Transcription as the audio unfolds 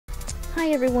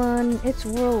Hi everyone, it's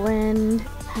Whirlwind.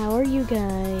 How are you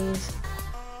guys?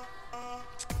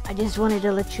 I just wanted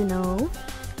to let you know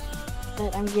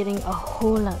that I'm getting a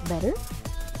whole lot better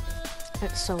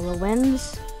at solar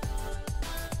winds.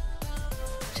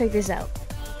 Check this out.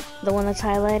 The one that's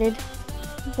highlighted,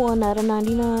 1 out of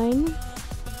 99.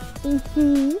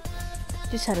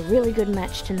 Just had a really good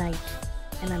match tonight,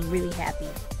 and I'm really happy.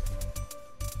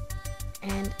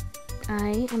 And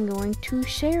I am going to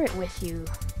share it with you.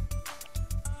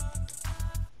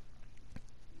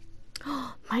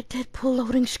 My Deadpool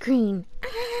loading screen.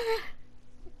 Ah!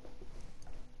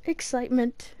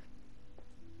 Excitement.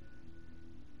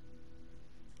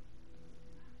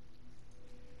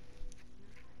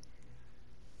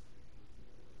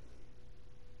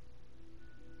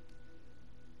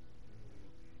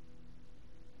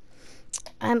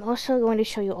 I'm also going to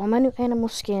show you all my new animal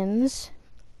skins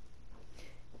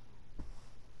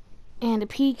and a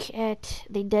peek at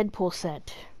the Deadpool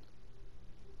set.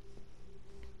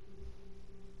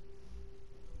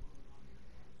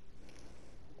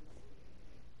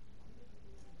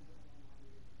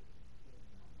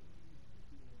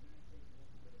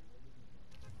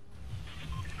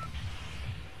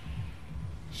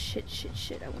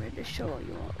 Shit, I wanted to show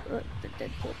you all. Look, the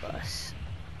Deadpool bus.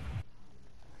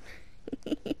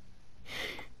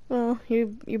 Well,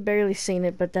 you barely seen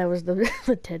it, but that was the,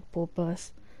 the Deadpool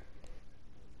bus.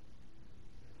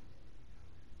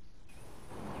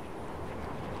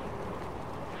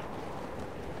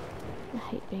 I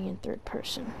hate being in third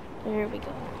person. There we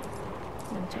go.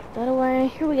 I'm gonna take that away.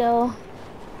 Here we go.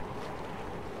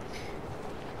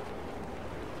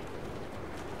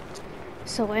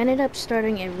 So I ended up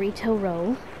starting at Retail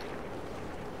Row,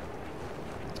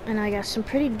 and I got some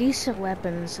pretty decent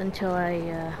weapons until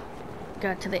I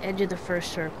got to the edge of the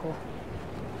first circle.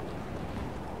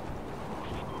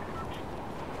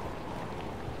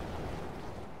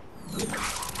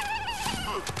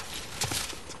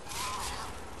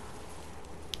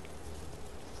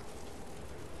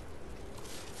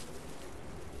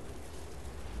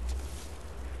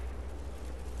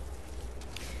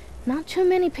 Not too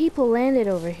many people landed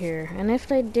over here, and if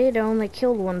they did, I only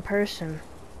killed one person.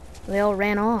 They all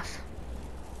ran off.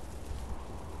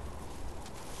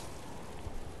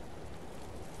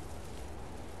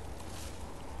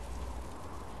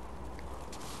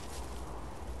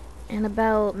 And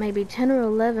about maybe 10 or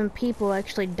 11 people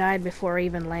actually died before I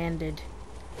even landed.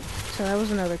 So that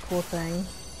was another cool thing.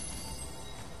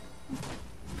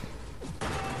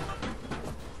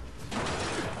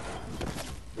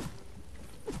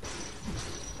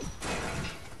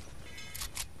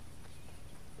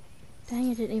 Dang,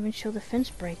 it didn't even show the fence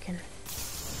breaking.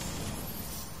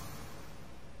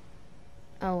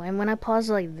 Oh, and when I pause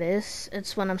like this,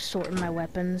 it's when I'm sorting my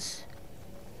weapons.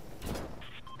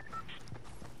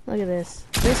 Look at this.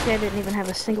 This guy didn't even have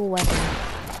a single weapon.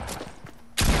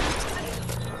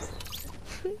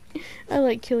 I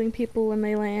like killing people when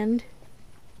they land.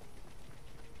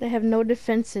 They have no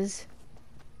defenses.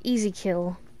 Easy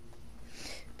kill.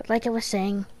 But like I was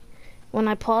saying, when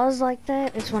I pause like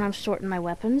that, it's when I'm sorting my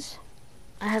weapons.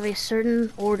 I have a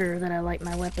certain order that I like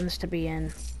my weapons to be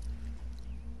in.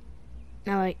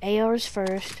 I like ARs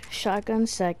first, shotgun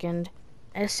second,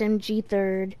 SMG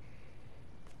third,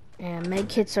 and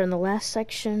medkits are in the last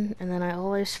section, and then I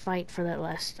always fight for that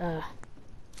last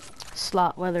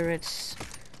slot, whether it's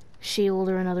shield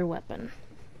or another weapon.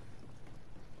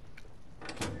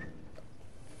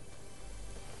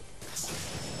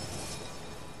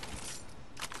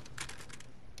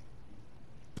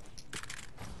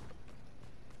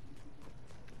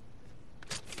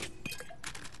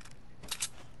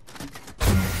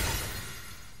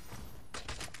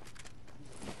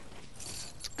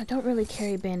 I don't really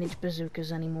carry bandage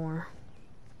bazookas anymore.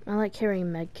 I like carrying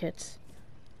medkits.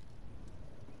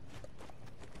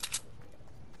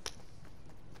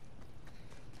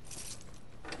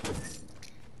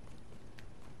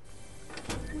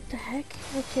 What the heck?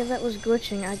 Okay, that was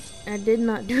glitching. I did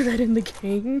not do that in the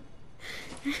game.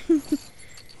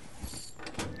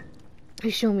 They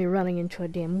show me running into a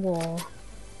damn wall.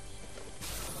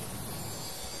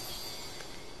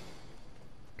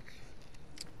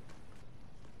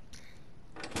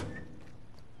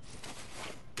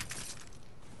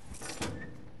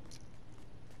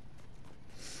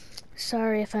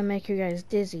 Sorry if I make you guys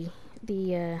dizzy.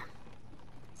 The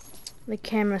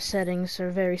camera settings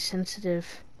are very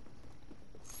sensitive.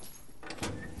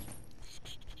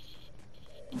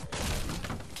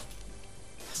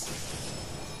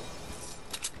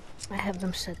 I have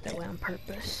them set that way on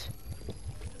purpose.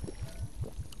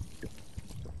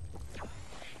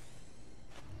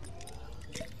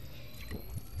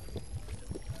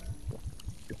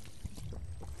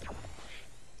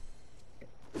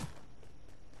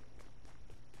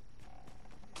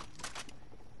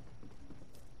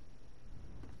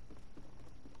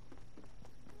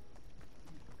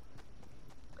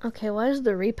 Okay, why is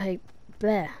the replay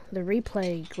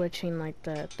glitching like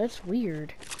that? That's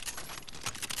weird.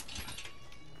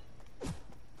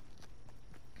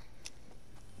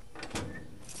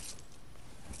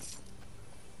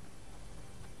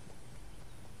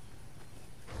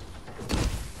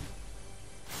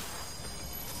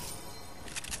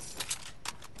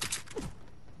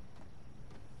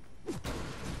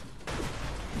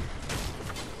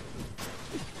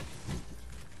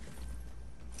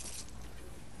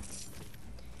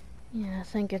 Yeah, I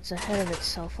think it's ahead of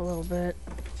itself a little bit.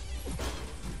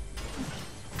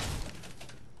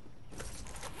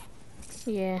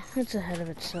 Yeah, it's ahead of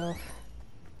itself.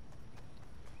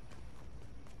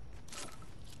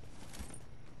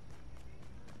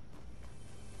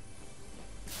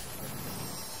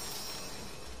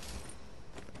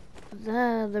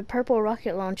 The purple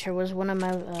rocket launcher was one of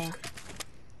my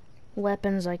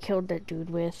weapons I killed that dude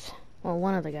with. Well,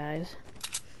 one of the guys.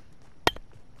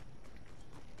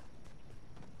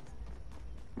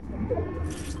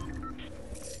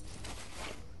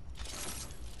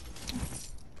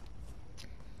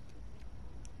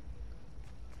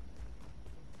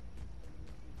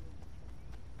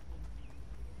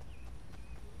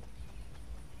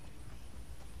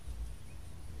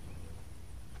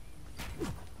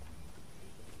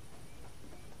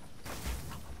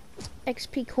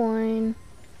 XP coin.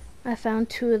 I found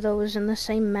 2 of those in the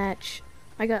same match.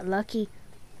 I got lucky.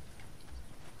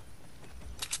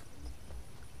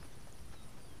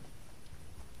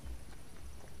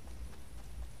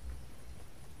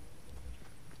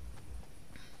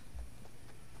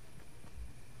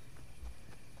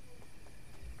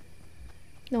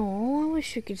 Oh, I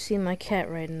wish you could see my cat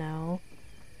right now.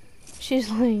 She's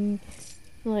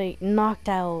like knocked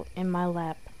out in my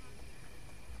lap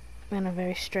in a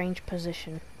very strange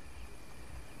position.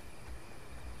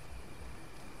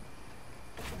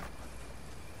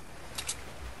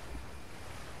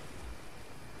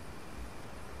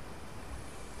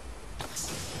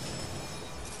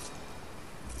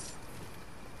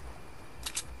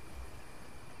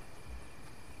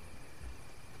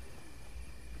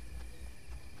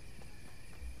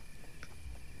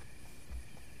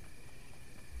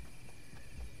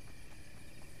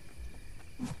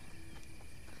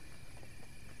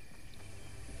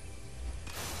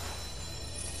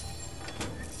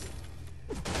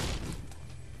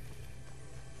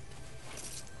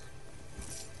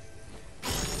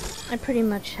 I pretty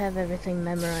much have everything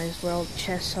memorized where all the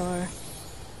chests are.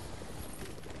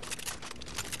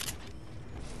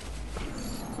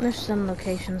 There's some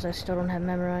locations I still don't have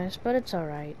memorized, but it's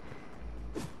alright.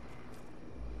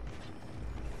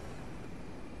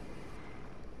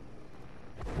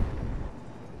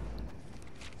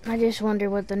 I just wonder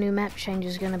what the new map change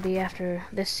is gonna be after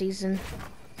this season.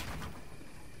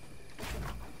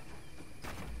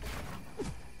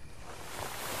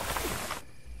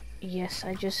 Yes,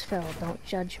 I just fell. Don't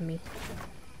judge me.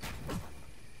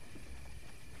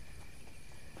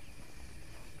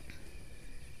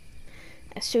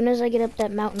 As soon as I get up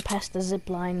that mountain past the zip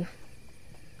line,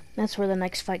 that's where the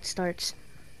next fight starts.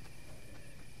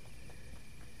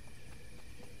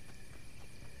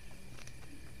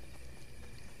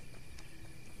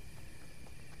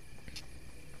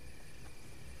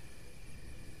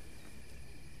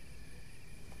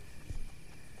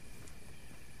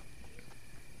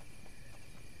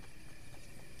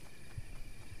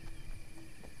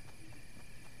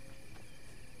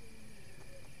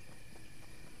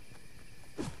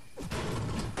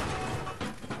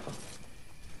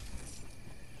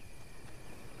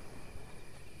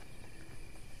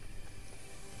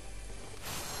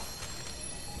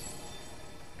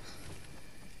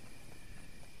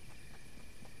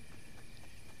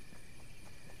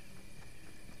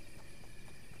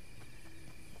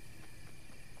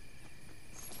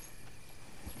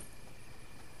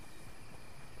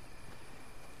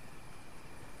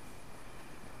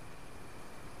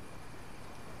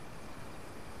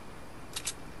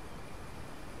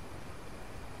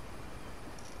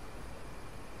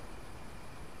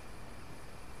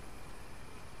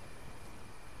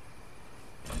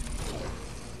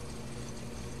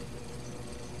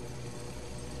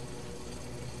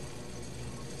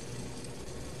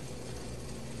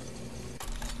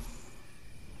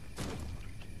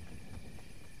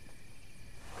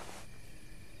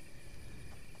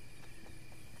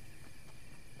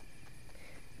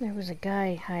 There was a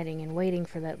guy hiding and waiting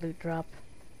for that loot drop.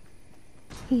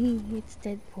 It's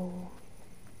Deadpool.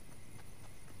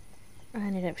 I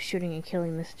ended up shooting and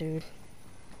killing this dude.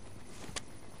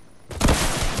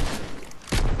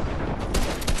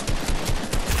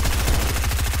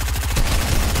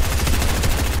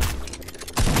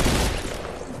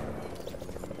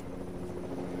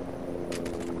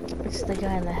 it's the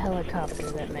guy in the helicopter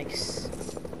that makes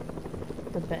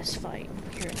the best fight.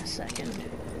 Here in a second.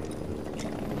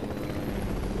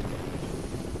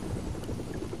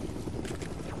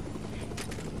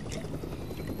 Yeah,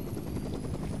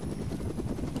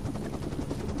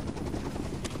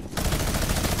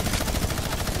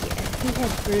 he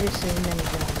had Brutus's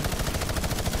minigun.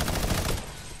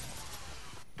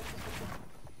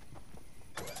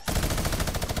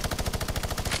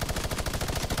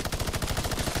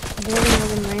 Building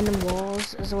within random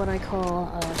walls is what I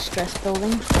call stress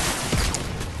building,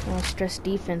 or stress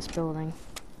defense building.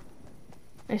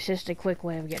 It's just a quick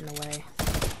way of getting away.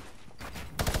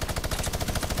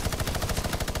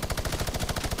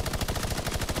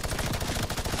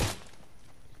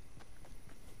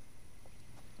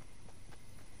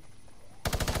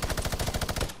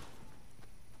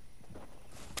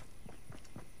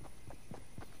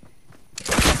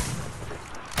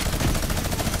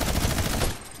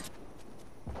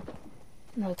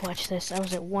 Look, watch this. I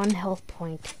was at 1 health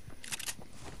point.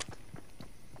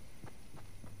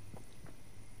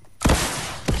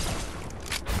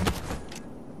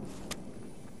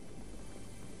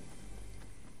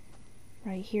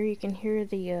 Right here you can hear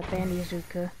the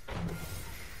Bandizuka.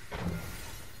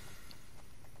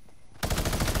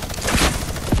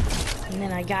 And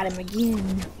then I got him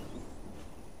again.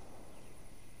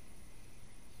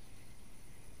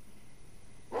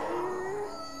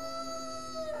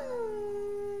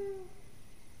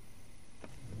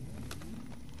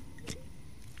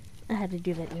 I had to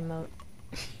do that emote.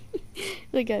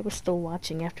 The guy was still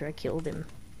watching after I killed him.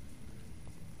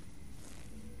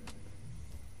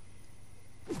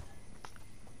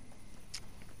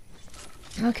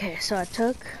 Okay, so I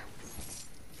took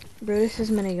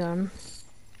Brutus's minigun,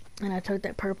 and I took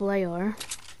that purple AR,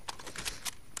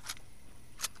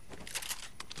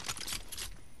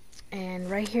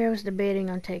 and right here I was debating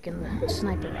on taking the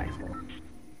sniper rifle,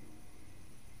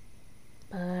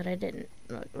 but I didn't.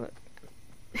 Look.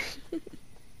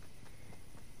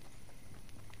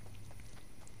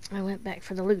 I went back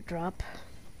for the loot drop,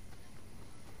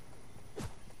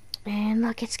 and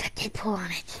look, it's got Deadpool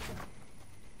on it.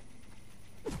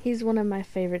 He's one of my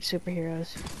favorite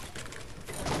superheroes.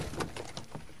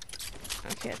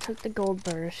 Okay, I took the gold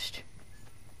burst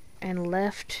and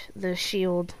left the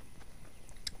shield,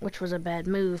 which was a bad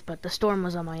move, but the storm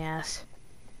was on my ass.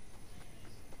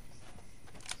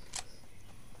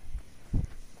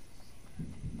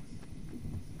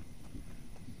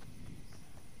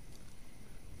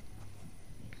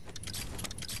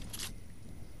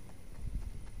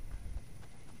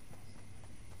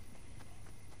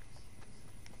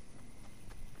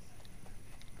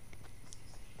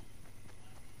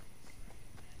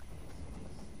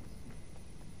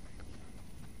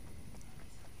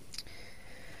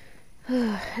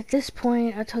 At this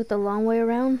point, I took the long way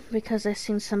around because I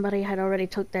seen somebody had already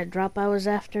took that drop I was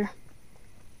after.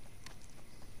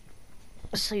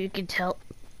 So you could tell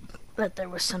that there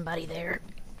was somebody there.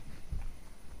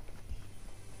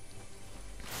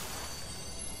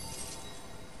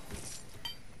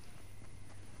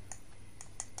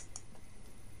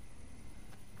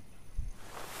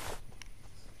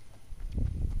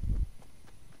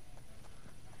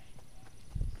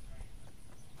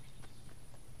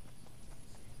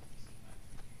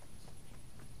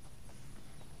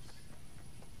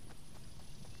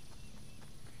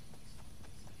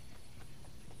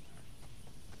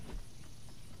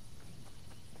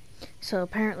 So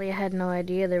apparently I had no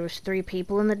idea there was 3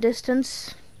 people in the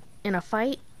distance in a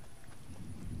fight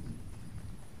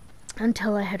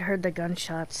until I had heard the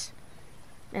gunshots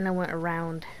and I went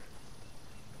around.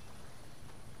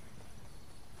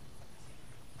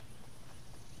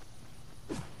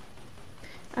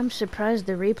 I'm surprised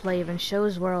the replay even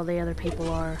shows where all the other people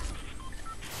are.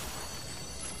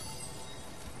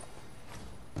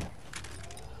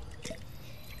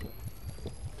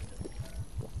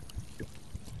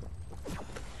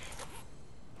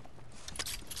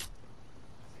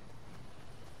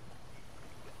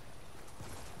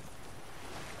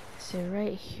 So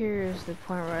right here is the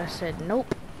point where I said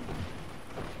nope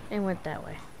and went that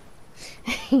way.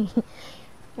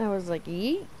 I was like,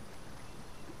 yeet.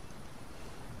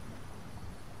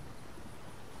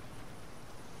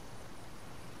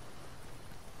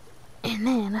 And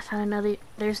then I found another,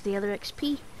 there's the other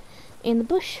XP in the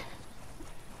bush.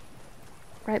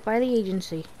 Right by the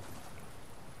agency.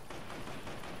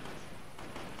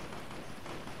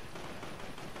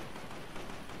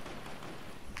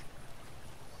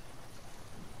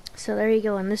 So there you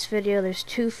go, in this video there's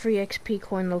 2 free XP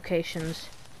coin locations.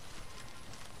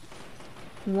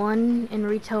 1 in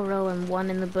Retail Row and 1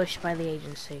 in the bush by the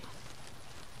agency.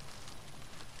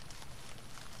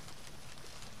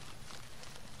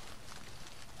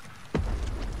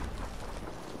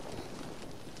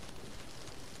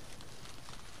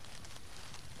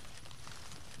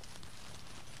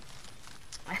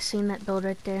 I seen that build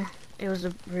right there. It was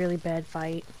a really bad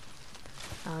fight.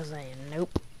 I was like,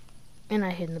 nope. And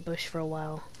I hid in the bush for a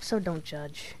while, so don't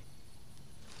judge.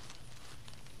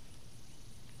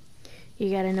 You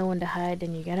gotta know when to hide,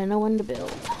 and you gotta know when to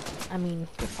build. I mean,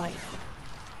 to fight.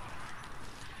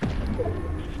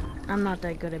 I'm not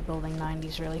that good at building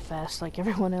 90s really fast like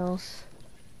everyone else.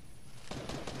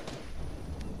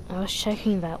 I was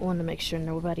checking that one to make sure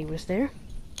nobody was there,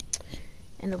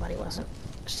 and nobody wasn't,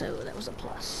 so that was a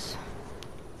plus.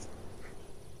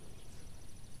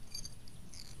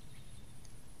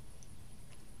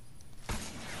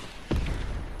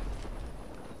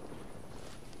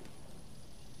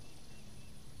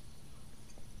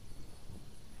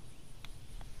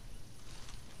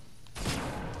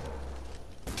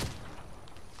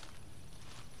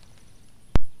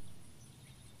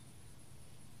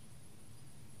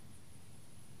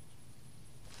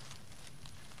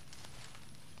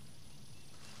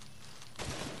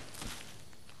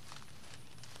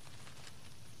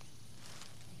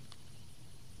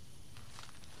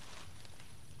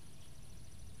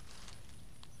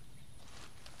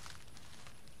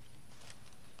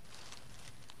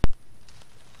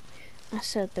 I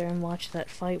sat there and watched that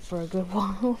fight for a good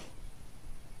while.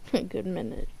 A good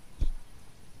minute.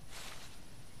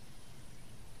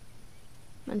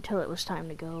 Until it was time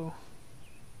to go.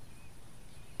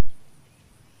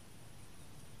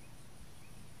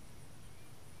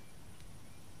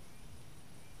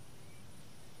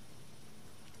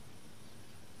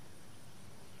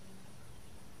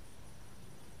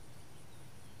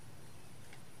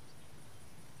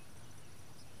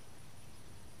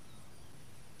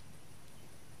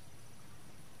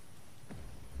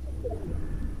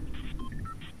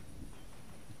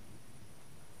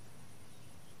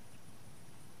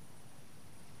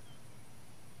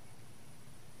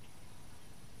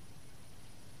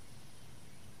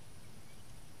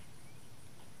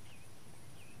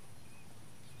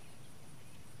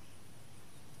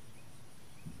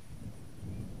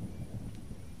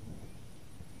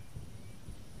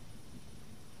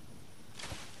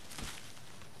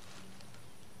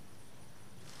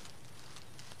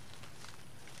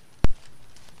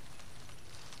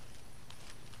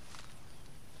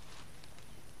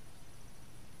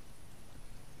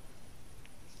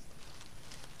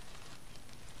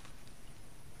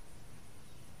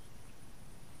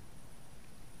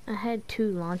 I had 2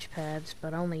 launch pads,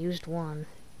 but I only used 1.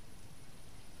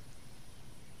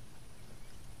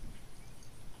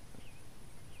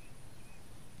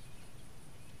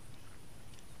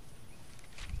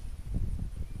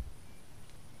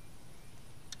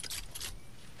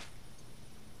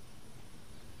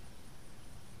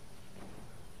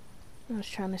 I was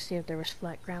trying to see if there was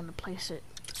flat ground to place it.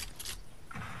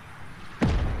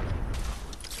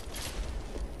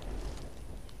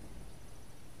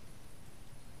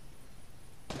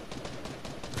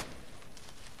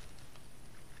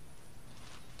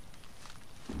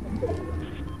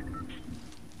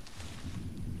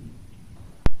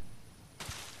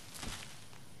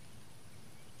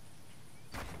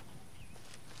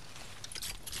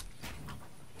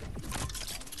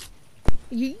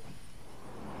 Yeet.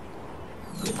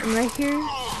 And right here,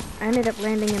 I ended up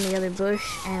landing in the other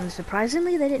bush, and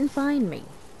surprisingly, they didn't find me.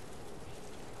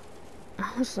 I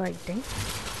was like, dang.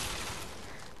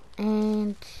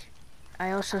 And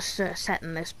I also sat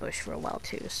in this bush for a while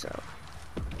too, so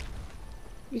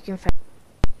you can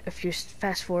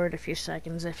fast forward a few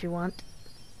seconds if you want.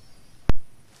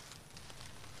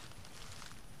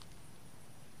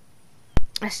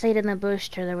 I stayed in the bush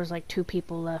till there was like 2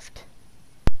 people left.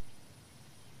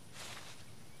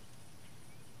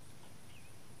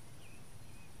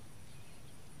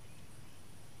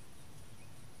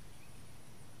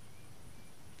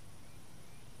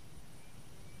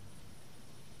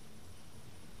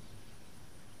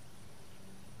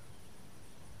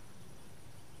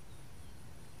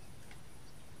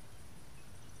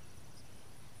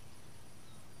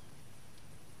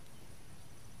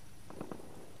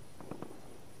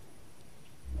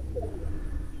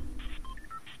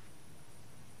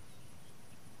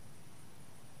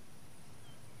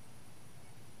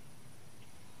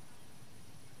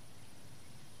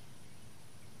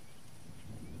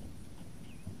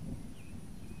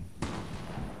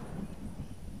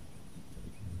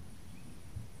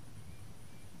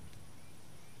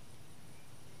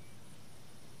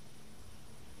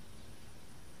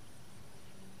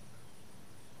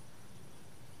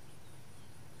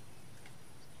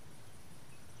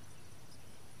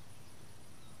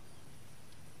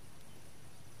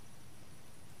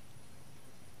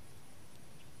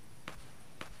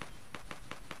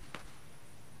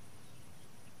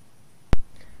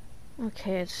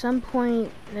 Okay, at some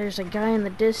point, there's a guy in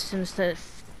the distance that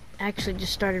actually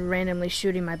just started randomly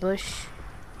shooting my bush.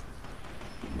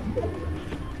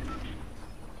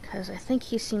 Because I think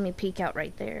he's seen me peek out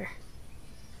right there.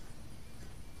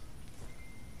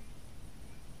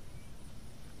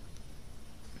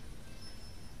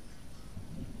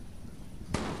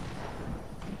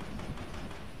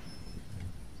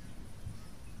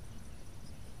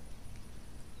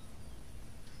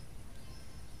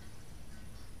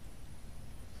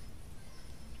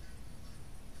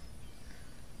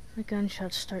 The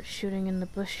gunshots start shooting in the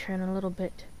bush here in a little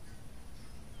bit.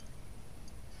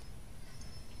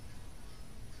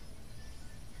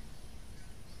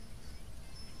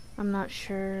 I'm not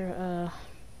sure,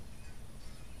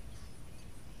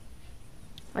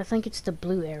 I think it's the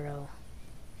blue arrow.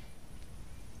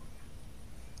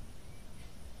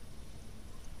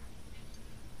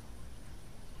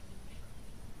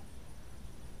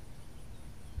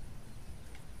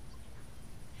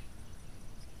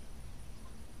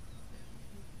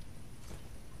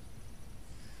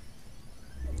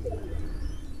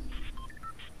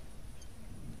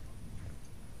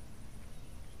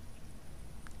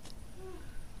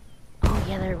 Oh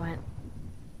yeah, there it went.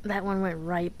 That one went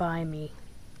right by me.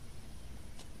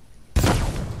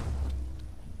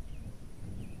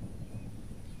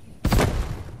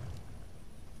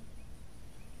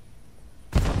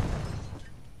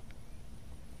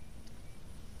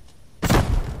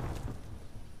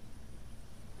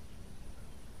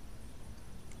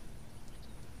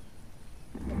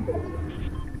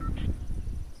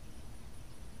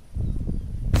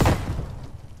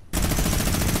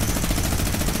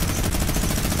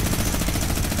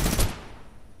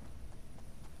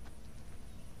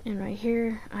 And right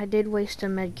here, I did waste a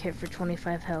med kit for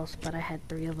 25 health, but I had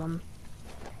 3 of them.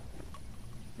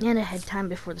 And I had time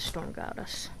before the storm got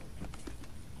us.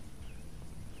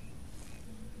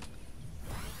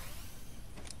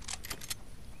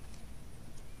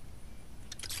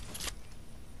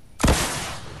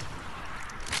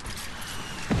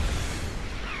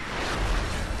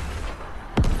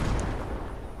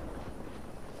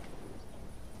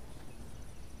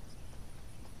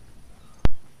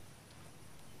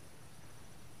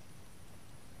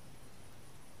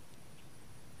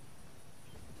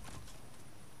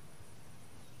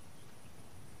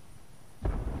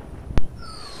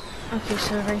 Okay,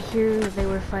 so right here, they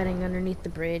were fighting underneath the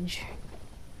bridge.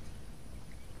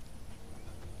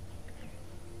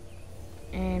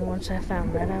 And once I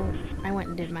found that out, I went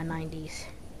and did my 90s.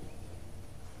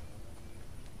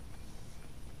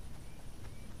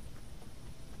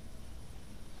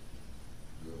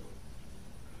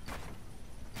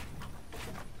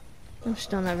 I'm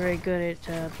still not very good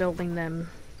at building them.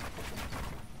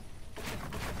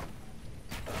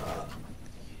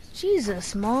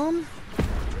 Jesus, Mom!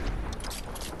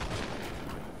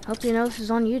 Hope you know this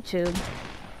is on YouTube.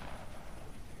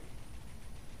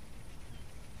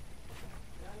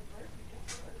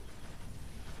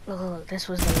 Oh, look, this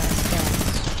was the last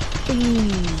guy.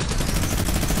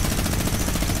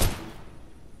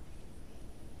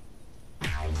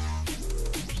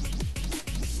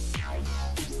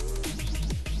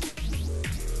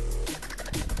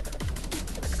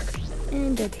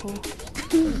 And Deadpool.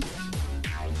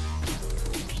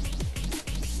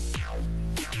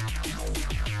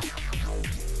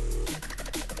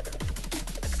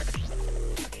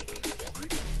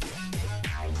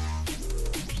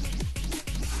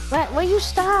 What? Will you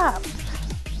stop?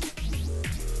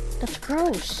 That's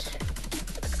gross.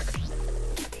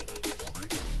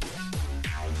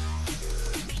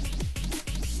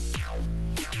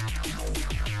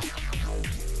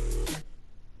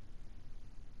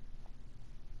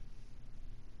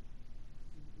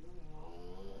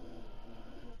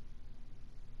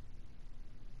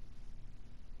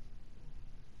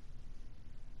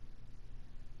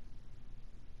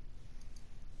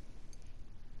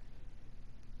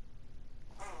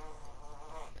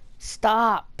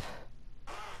 Stop.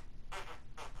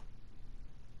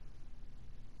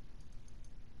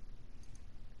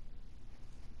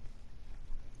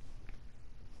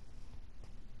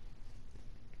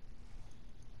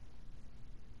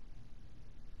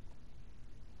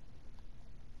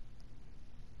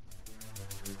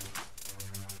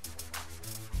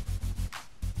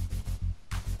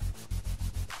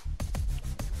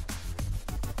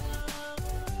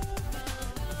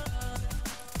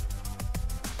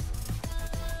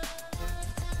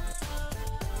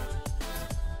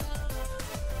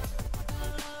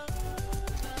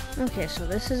 Okay, so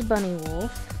this is Bunny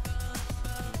Wolf.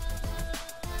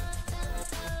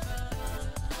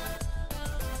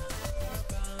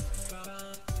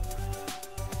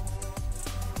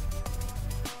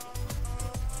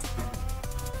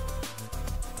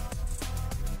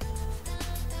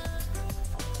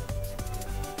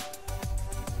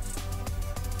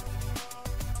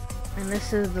 And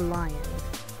this is the lion.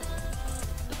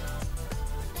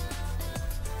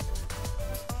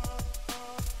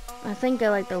 I think I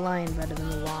like the lion better than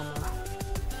the llama.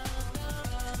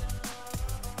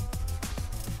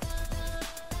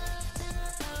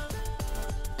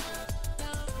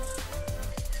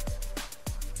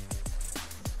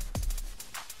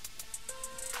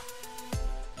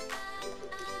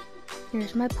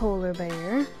 Here's my polar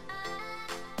bear.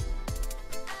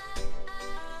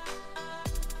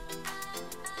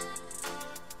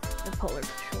 The polar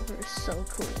patroller is so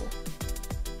cool.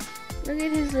 Look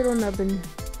at his little nubbin.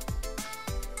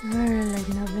 I like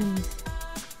nubbins.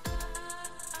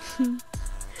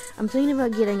 I'm thinking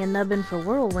about getting a nubbin for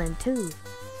Whirlwind too.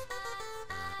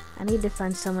 I need to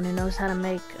find someone who knows how to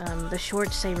make the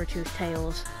short saber-tooth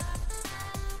tails.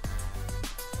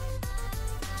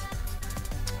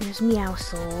 Here's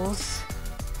Meowscles.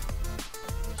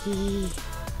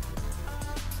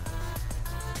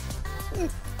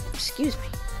 Excuse me.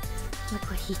 Look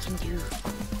what he can do.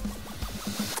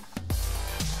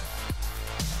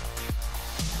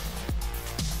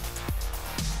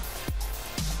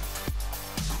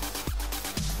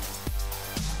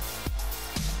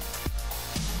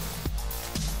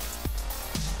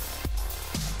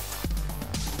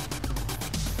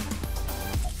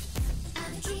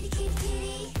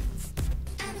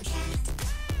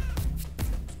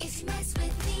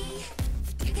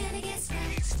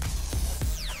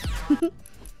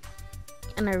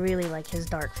 And I really like his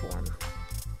dark form,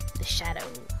 the shadow.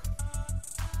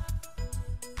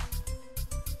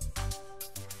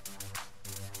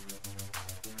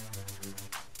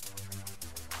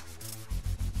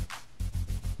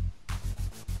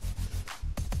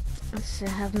 Let's see, I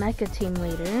have Mecha Team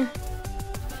Leader.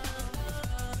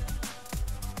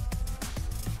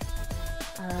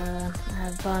 I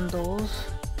have bundles.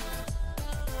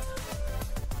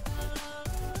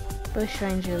 Bush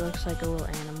Ranger looks like a little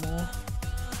animal.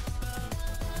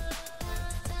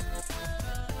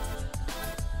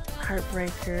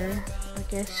 Heartbreaker, I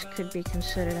guess, could be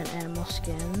considered an animal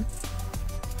skin.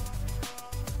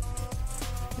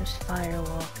 There's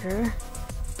Firewalker.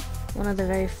 One of the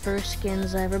very first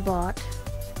skins I ever bought.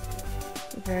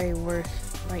 Very worth,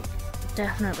 like,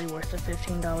 definitely worth the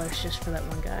 $15 just for that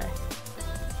one guy.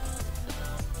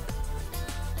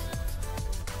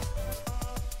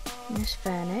 There's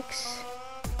Phoenix.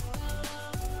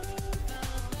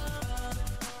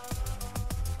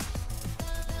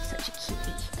 Such a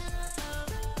cutie.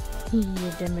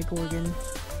 Yeah, Demogorgon.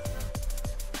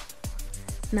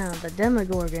 Now, the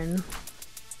Demogorgon,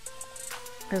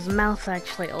 his mouth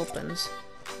actually opens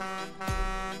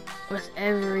with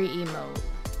every emote.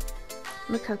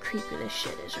 Look how creepy this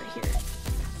shit is right here.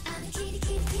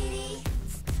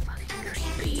 Fucking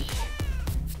creepy.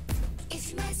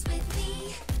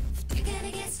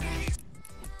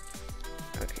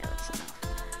 Okay, that's enough.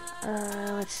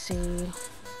 Let's see.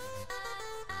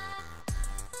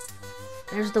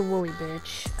 There's the woolly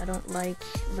bitch. I don't like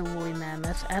the woolly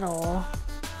mammoth at all,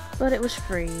 but it was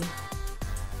free.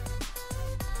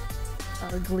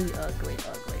 Ugly, ugly,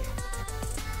 ugly.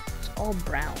 It's all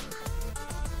brown.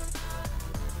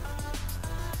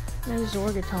 There's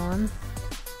Zorgaton.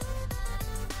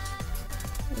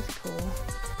 That's cool.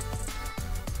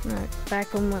 Alright,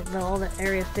 back when all the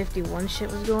Area 51 shit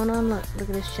was going on, look at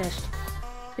his chest.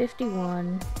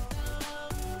 51.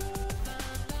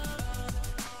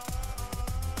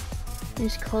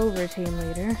 Here's Clover Team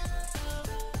Leader.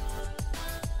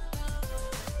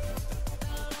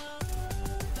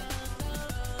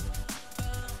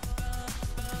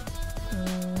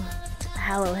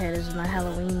 Hallowhead is my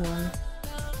Halloween one.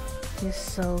 He's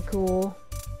so cool.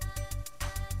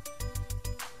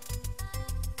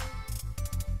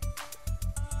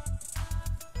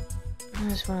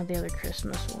 There's one of the other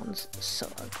Christmas ones. So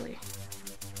ugly.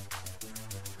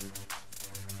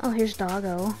 Oh, here's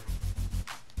Doggo.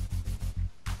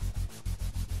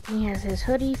 He has his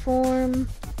hoodie form,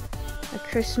 a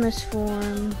Christmas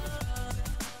form,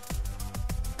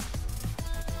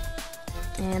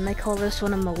 and they call this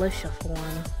one a militia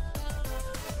form.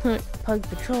 Pug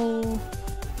Patrol.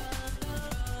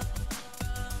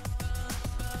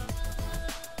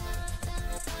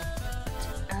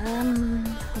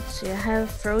 Let's see, I have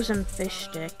Frozen Fish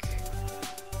Stick,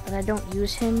 but I don't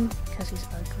use him because he's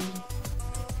ugly.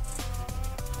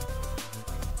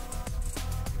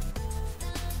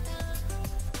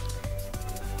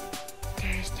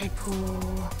 There's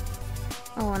Deadpool.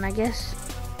 Oh, and I guess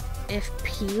if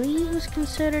Peely was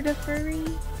considered a furry,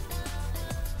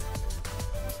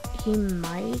 he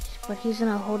might, but he's in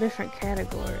a whole different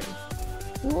category.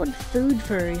 What would food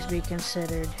furries be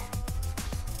considered?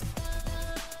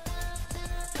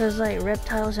 Because, like,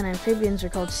 reptiles and amphibians are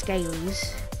called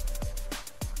scalies.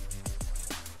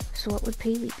 So what would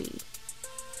Peely be?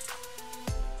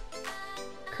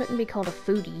 Couldn't be called a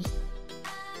foodie.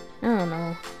 I don't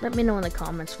know. Let me know in the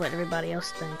comments what everybody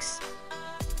else thinks.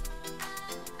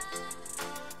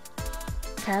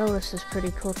 Catalyst is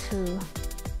pretty cool too.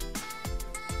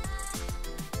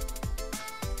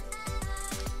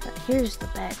 But here's the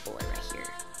bad boy right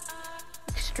here.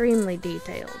 Extremely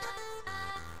detailed.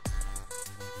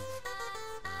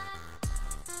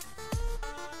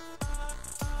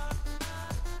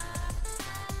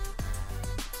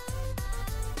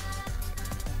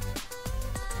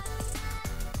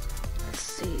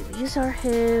 These are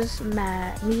his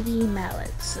meaty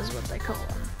mallets, is what they call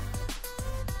them.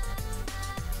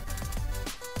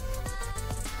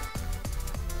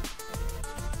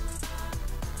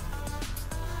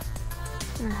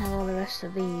 I have all the rest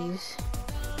of these.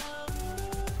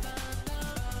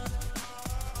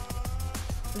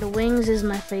 The wings is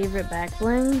my favorite back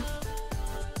bling.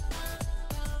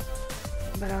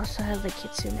 But I also have the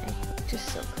kitsune, which is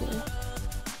so cool.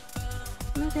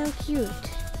 Look how cute.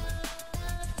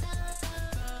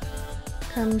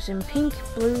 Comes in pink,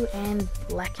 blue, and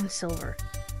black and silver.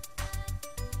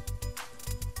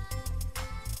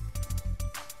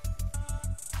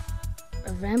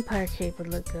 A vampire cape would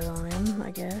look good on him,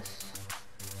 I guess.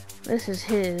 This is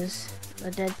his,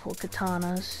 the Deadpool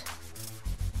katanas.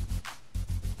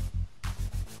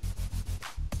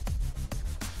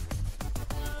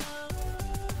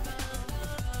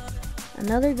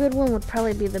 Another good one would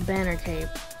probably be the banner cape.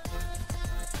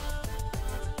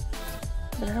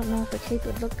 But I don't know if a cape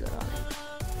would look good on it.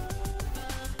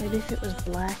 Maybe if it was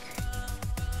black.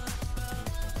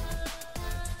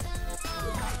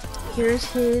 Here's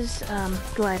his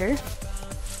glider,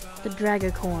 the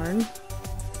Dragacorn.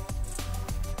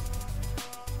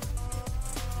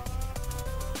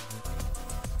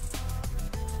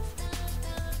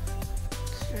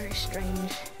 It's very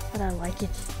strange, but I like it.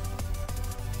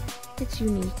 It's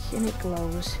unique and it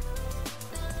glows.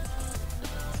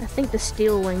 I think the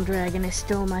Steel Wing Dragon is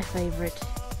still my favorite.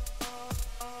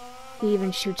 He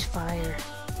even shoots fire.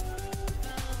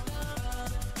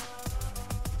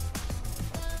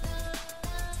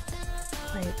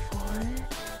 Wait for it.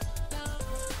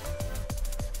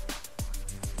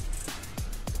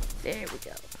 There we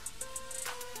go.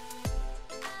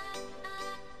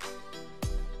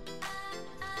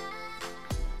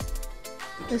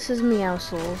 This is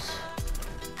Meowscles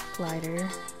glider.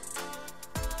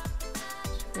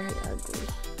 Very ugly.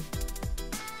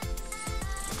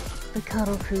 The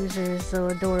Cuddle Cruiser is so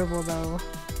adorable though.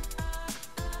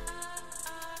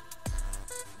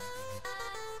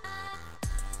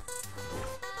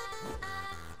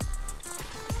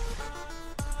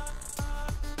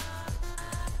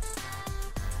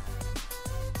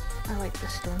 I like the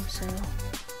Storm Sail.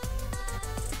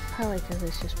 Probably because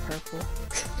it's just purple.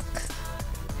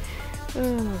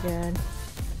 Oh my god.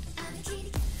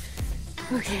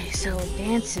 Okay, so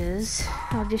dances.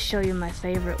 I'll just show you my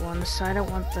favorite ones. So I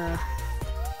don't want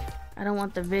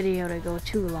the video to go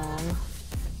too long.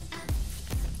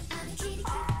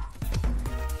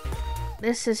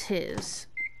 This is his.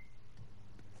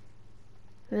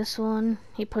 This one,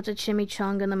 he puts a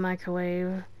chimichanga in the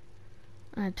microwave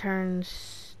and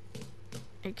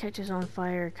it catches on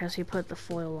fire because he put the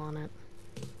foil on it.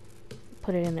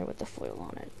 Put it in there with the foil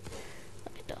on it.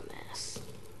 Like a dumbass.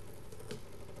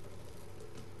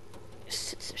 Just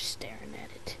sits there staring at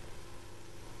it.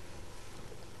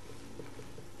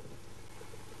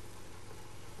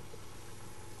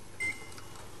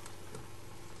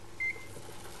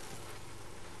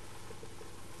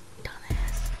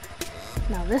 Dumbass.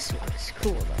 Now this one is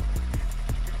cool though.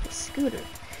 It's Scooter.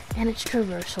 And it's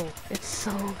traversal. It's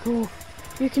so cool.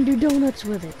 You can do donuts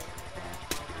with it.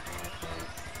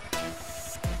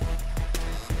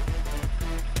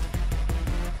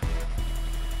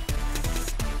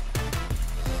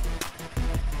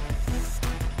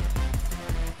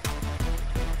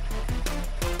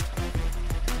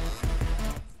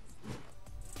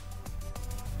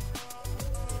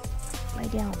 Lay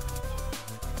down.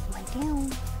 Lay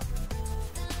down.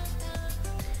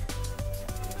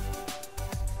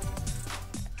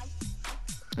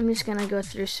 I'm just gonna go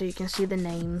through so you can see the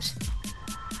names.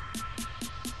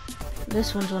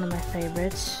 This one's one of my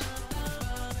favorites.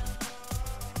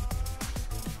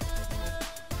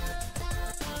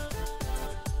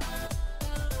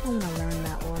 I'm gonna learn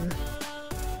that one.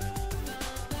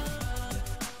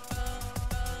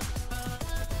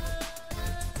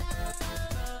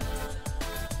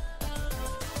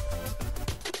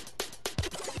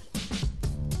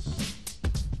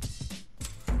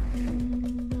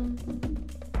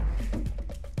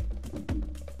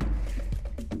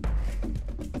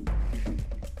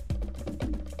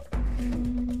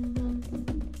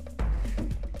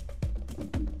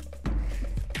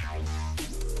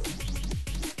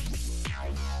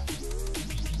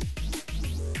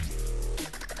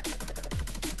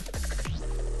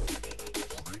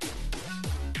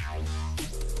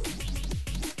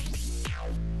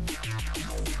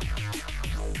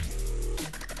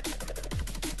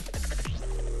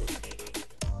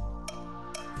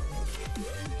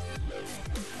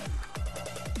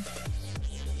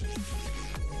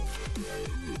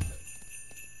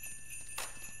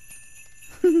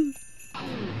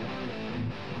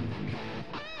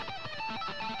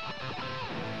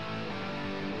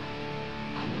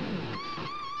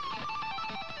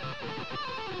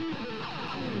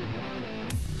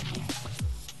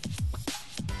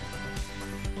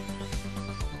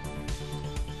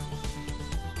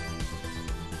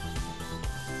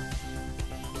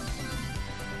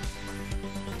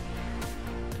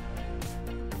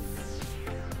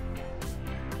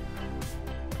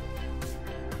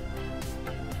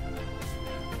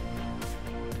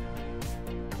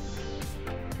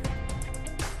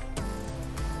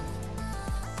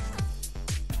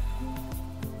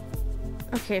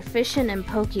 Okay, Fishin' and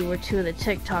Pokey were two of the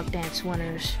TikTok dance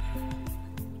winners.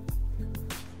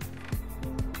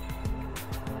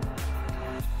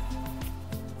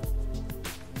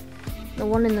 The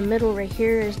one in the middle right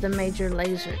here is the major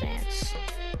laser dance.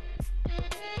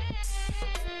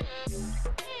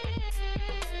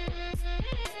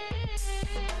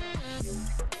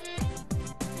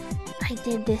 I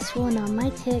did this one on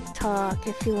my TikTok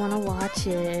if you want to watch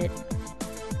it.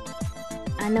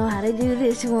 I know how to do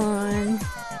this one.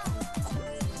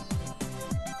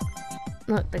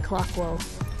 Look, the clock whoa.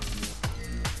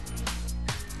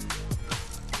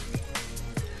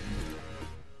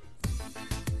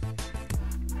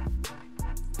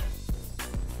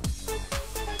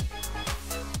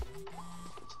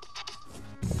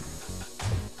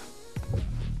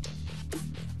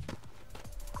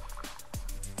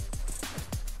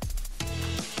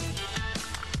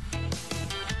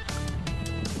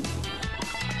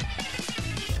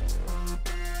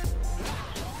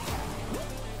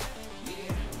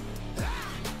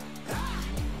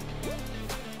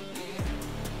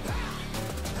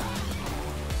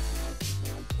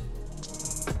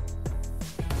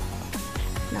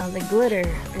 Now the glitter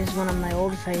is one of my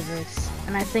old favorites,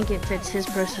 and I think it fits his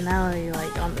personality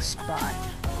like on the spot.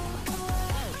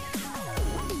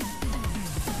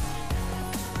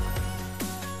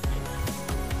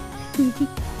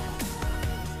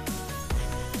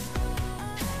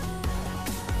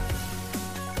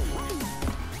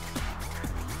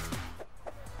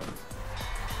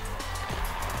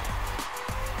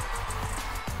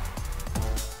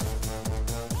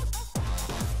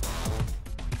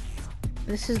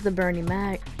 This is the Bernie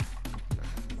Mac.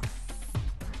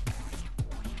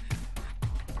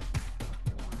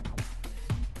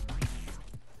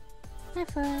 High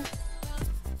five.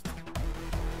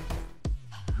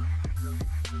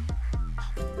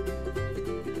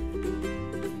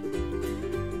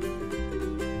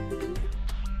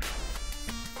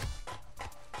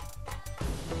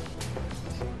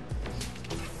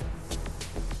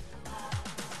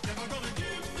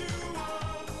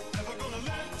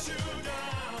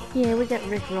 Yeah, we got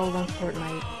rickrolled on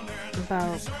Fortnite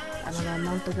about, I don't know, a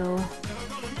month ago.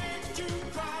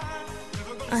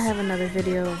 I have another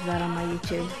video of that on my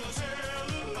YouTube.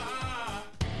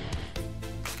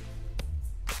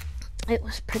 It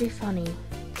was pretty funny,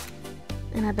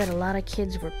 and I bet a lot of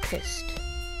kids were pissed.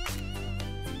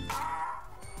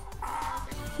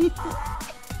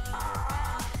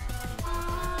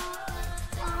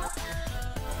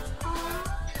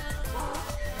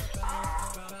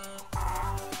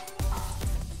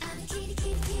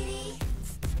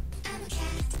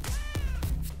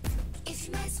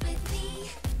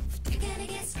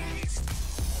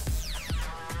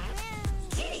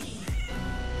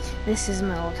 This is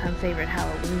my all-time favorite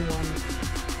Halloween one.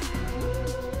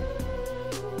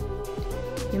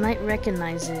 You might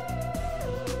recognize it.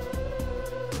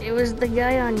 It was the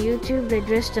guy on YouTube that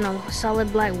dressed in a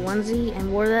solid black onesie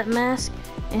and wore that mask,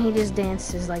 and he just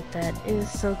dances like that. It is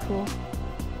so cool.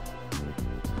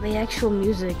 The actual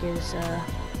music is,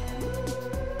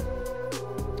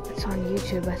 it's on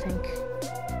YouTube, I think.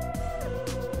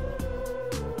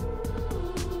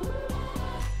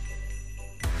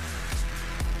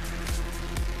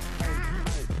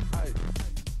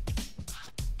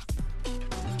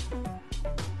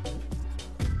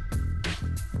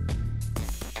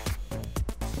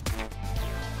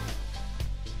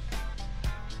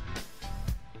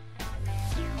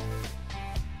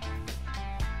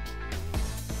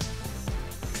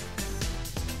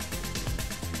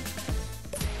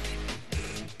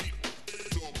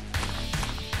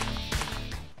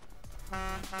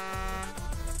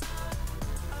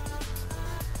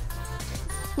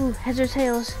 Ooh, heads or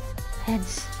tails?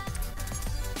 Heads.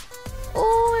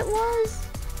 Oh, it was!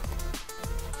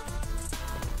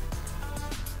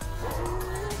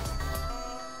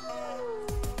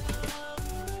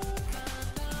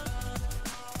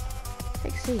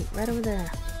 Take a seat, right over there.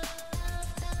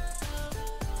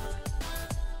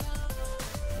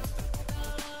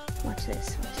 Watch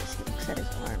this, watch this. He looks at his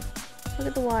arm. Look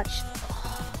at the watch.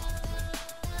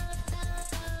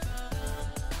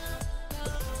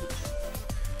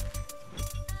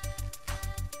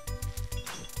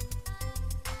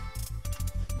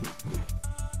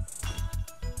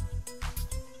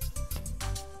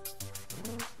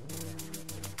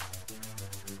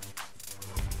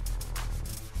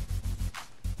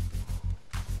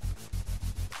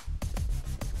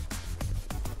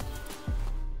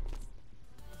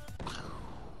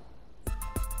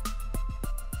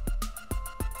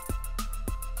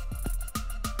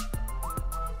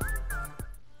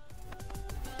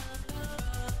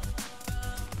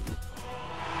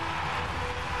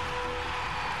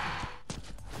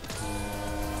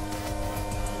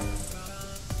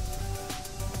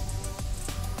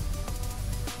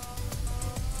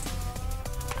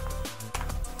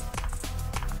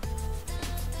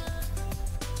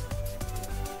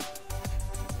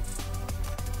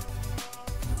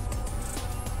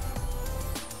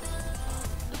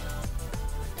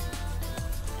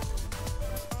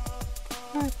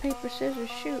 Rock, paper, scissors,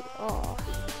 shoot. Oh.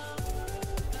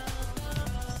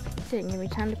 Didn't give me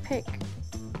time to pick.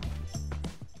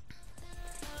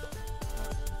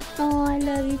 Oh, I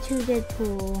love you too,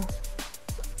 Deadpool.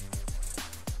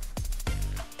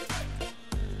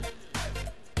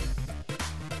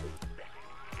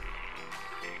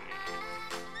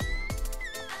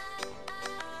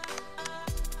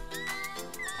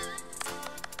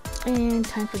 And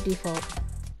time for default.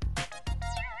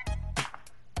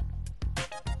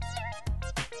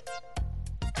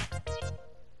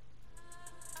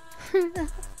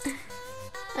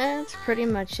 That's pretty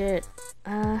much it.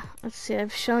 Let's see,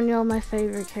 I've shown you all my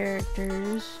favorite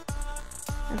characters.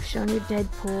 I've shown you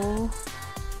Deadpool.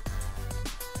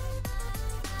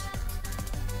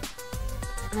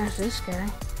 There's this guy.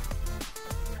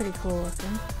 Pretty cool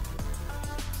looking.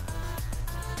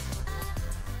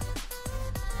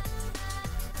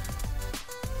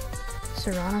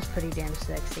 Serrano's pretty damn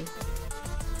sexy.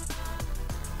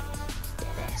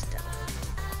 Deadass though.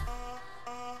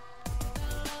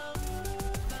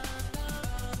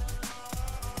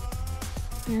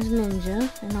 There's Ninja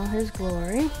in all his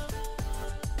glory.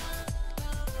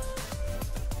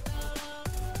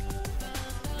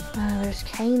 There's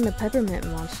Kane the Peppermint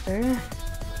Monster.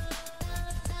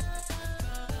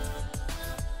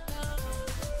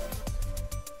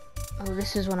 Oh,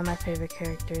 this is one of my favorite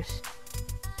characters.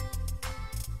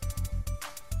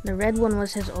 The red one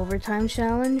was his overtime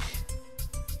challenge.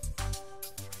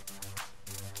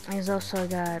 He's also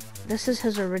got, this is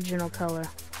his original color.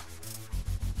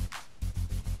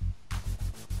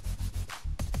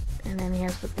 And then he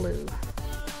has the blue.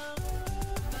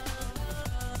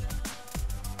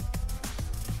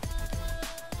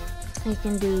 He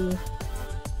can do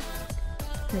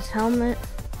his helmet.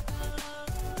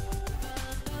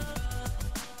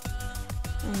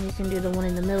 And you can do the one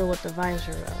in the middle with the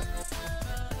visor up.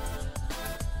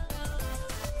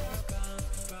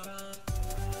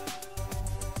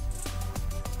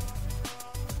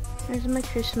 There's my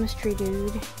Christmas tree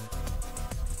dude.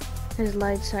 His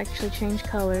lights actually change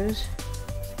colors.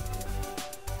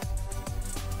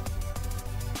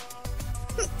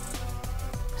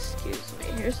 Excuse me.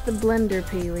 Here's the blender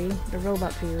Peely, the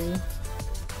robot Peely.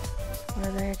 What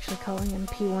are they actually calling him?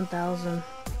 P1000.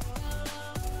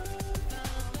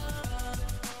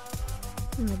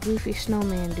 And the goofy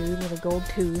snowman dude with a gold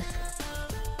tooth.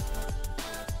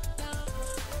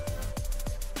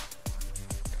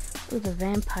 Ooh, the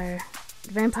Vampire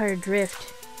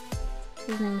Drift.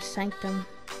 His name's Sanctum.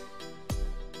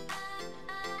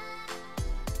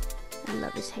 I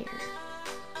love his hair.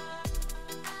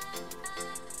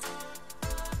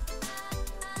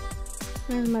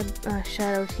 There's my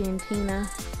Shadow Tiantina.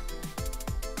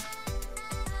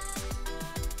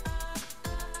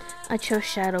 I chose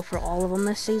Shadow for all of them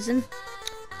this season.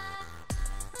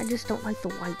 I just don't like the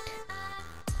white.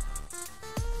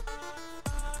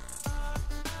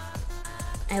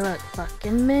 I look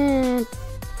fucking mint.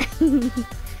 And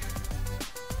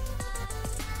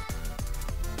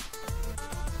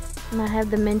I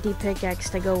have the minty pickaxe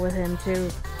to go with him too.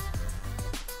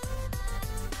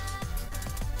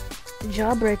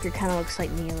 Jawbreaker kind of looks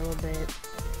like me a little bit.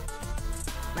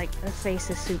 Like, the face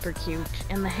is super cute,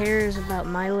 and the hair is about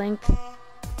my length.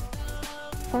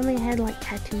 If only I had like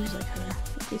tattoos like her,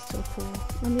 it'd be so cool.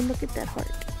 I mean, look at that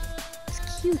heart.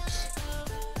 It's cute.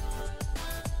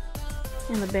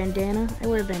 And the bandana. I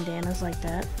wear bandanas like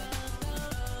that.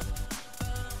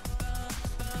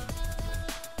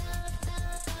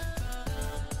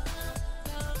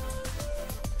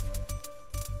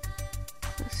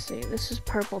 Let's see, this is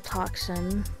Purple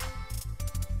Toxin.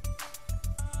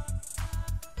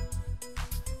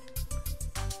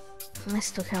 I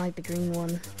still kind of like the green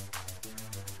one.